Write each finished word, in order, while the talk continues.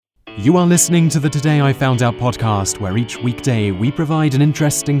You are listening to the Today I Found Out podcast, where each weekday we provide an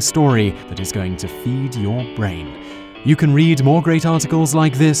interesting story that is going to feed your brain. You can read more great articles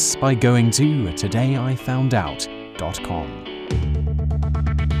like this by going to todayifoundout.com.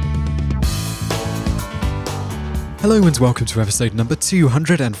 Hello and welcome to episode number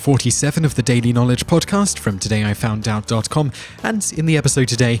 247 of the Daily Knowledge Podcast from todayifoundout.com. And in the episode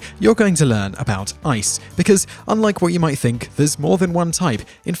today, you're going to learn about ice. Because unlike what you might think, there's more than one type.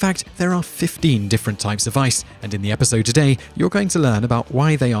 In fact, there are 15 different types of ice. And in the episode today, you're going to learn about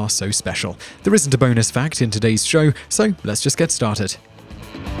why they are so special. There isn't a bonus fact in today's show, so let's just get started.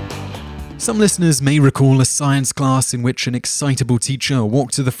 Some listeners may recall a science class in which an excitable teacher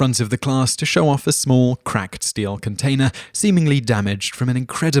walked to the front of the class to show off a small, cracked steel container, seemingly damaged from an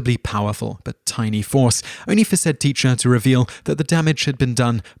incredibly powerful but tiny force, only for said teacher to reveal that the damage had been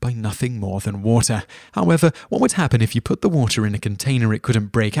done by nothing more than water. However, what would happen if you put the water in a container it couldn't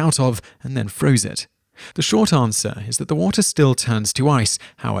break out of and then froze it? The short answer is that the water still turns to ice.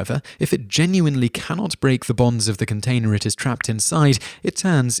 However, if it genuinely cannot break the bonds of the container it is trapped inside, it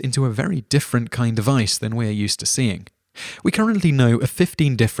turns into a very different kind of ice than we're used to seeing. We currently know of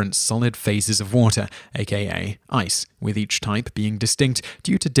 15 different solid phases of water, aka ice, with each type being distinct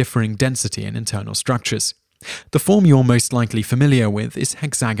due to differing density and internal structures. The form you're most likely familiar with is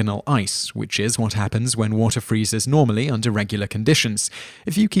hexagonal ice, which is what happens when water freezes normally under regular conditions.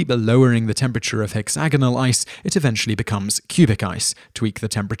 If you keep lowering the temperature of hexagonal ice, it eventually becomes cubic ice. Tweak the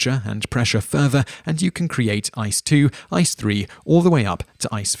temperature and pressure further, and you can create ice 2, ice 3, all the way up to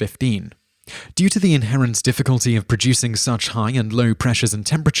ice 15. Due to the inherent difficulty of producing such high and low pressures and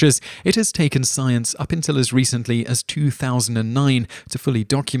temperatures, it has taken science up until as recently as 2009 to fully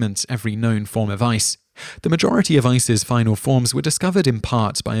document every known form of ice. The majority of ice's final forms were discovered in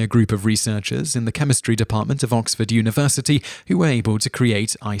part by a group of researchers in the chemistry department of Oxford University who were able to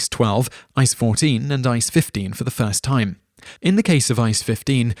create ice 12, ice 14 and ice 15 for the first time. In the case of ice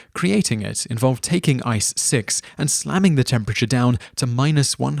 15, creating it involved taking ice 6 and slamming the temperature down to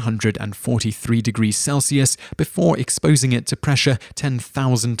minus 143 degrees Celsius before exposing it to pressure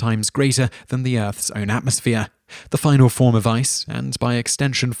 10,000 times greater than the Earth's own atmosphere. The final form of ice, and by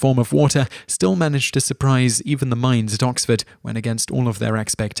extension form of water, still managed to surprise even the minds at Oxford when, against all of their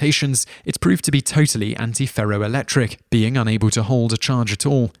expectations, it proved to be totally anti-ferroelectric, being unable to hold a charge at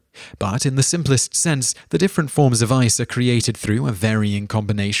all. But in the simplest sense, the different forms of ice are created through a varying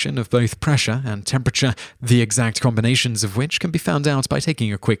combination of both pressure and temperature, the exact combinations of which can be found out by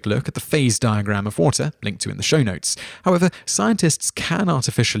taking a quick look at the phase diagram of water, linked to in the show notes. However, scientists can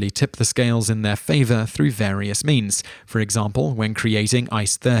artificially tip the scales in their favour through various means. For example, when creating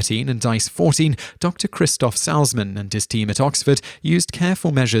ice 13 and ice 14, Dr. Christoph Salzmann and his team at Oxford used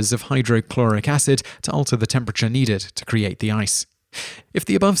careful measures of hydrochloric acid to alter the temperature needed to create the ice. If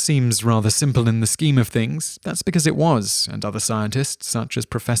the above seems rather simple in the scheme of things, that's because it was, and other scientists, such as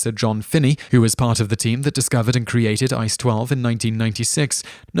Professor John Finney, who was part of the team that discovered and created ice 12 in 1996,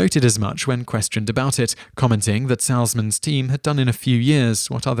 noted as much when questioned about it, commenting that Salzmann's team had done in a few years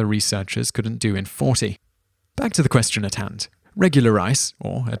what other researchers couldn't do in 40. Back to the question at hand. Regular ice,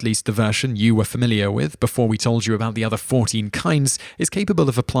 or at least the version you were familiar with before we told you about the other 14 kinds, is capable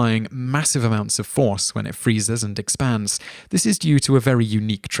of applying massive amounts of force when it freezes and expands. This is due to a very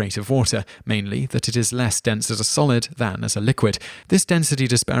unique trait of water, mainly that it is less dense as a solid than as a liquid. This density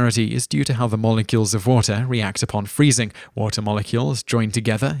disparity is due to how the molecules of water react upon freezing. Water molecules join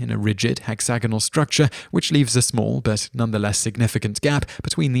together in a rigid hexagonal structure, which leaves a small but nonetheless significant gap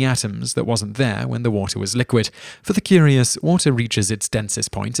between the atoms that wasn't there when the water was liquid. For the curious, water reaches its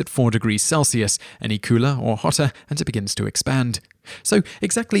densest point at 4 degrees Celsius, any cooler or hotter, and it begins to expand. So,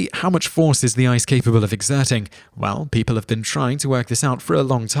 exactly how much force is the ice capable of exerting? Well, people have been trying to work this out for a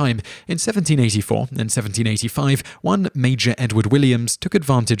long time. In 1784 and 1785, one Major Edward Williams took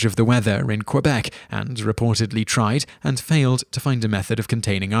advantage of the weather in Quebec and reportedly tried and failed to find a method of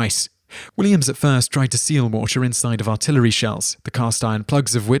containing ice. Williams at first tried to seal water inside of artillery shells, the cast iron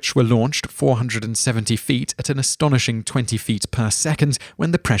plugs of which were launched 470 feet at an astonishing 20 feet per second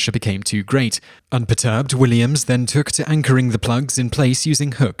when the pressure became too great. Unperturbed, Williams then took to anchoring the plugs in place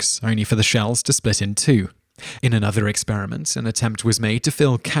using hooks, only for the shells to split in two. In another experiment, an attempt was made to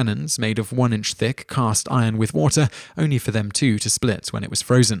fill cannons made of 1-inch thick cast iron with water, only for them too to split when it was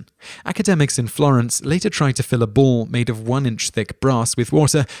frozen. Academics in Florence later tried to fill a ball made of 1-inch thick brass with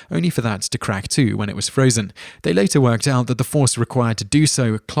water, only for that to crack too when it was frozen. They later worked out that the force required to do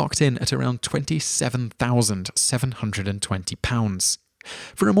so clocked in at around 27,720 pounds.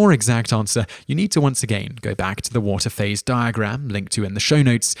 For a more exact answer, you need to once again go back to the water phase diagram linked to in the show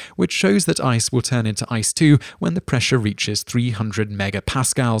notes, which shows that ice will turn into ice 2 when the pressure reaches 300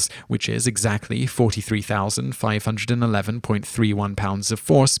 megapascals, which is exactly 43,511.31 pounds of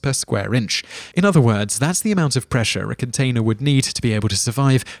force per square inch. In other words, that's the amount of pressure a container would need to be able to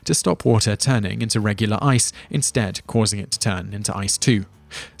survive to stop water turning into regular ice, instead causing it to turn into ice 2.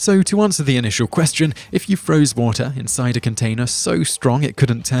 So to answer the initial question, if you froze water inside a container so strong it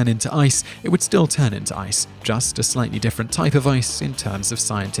couldn't turn into ice, it would still turn into ice, just a slightly different type of ice in terms of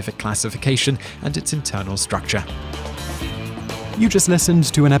scientific classification and its internal structure. You just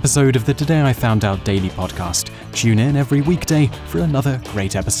listened to an episode of the Today I Found Out Daily podcast. Tune in every weekday for another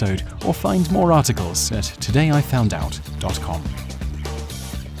great episode, or find more articles at todayifoundout.com.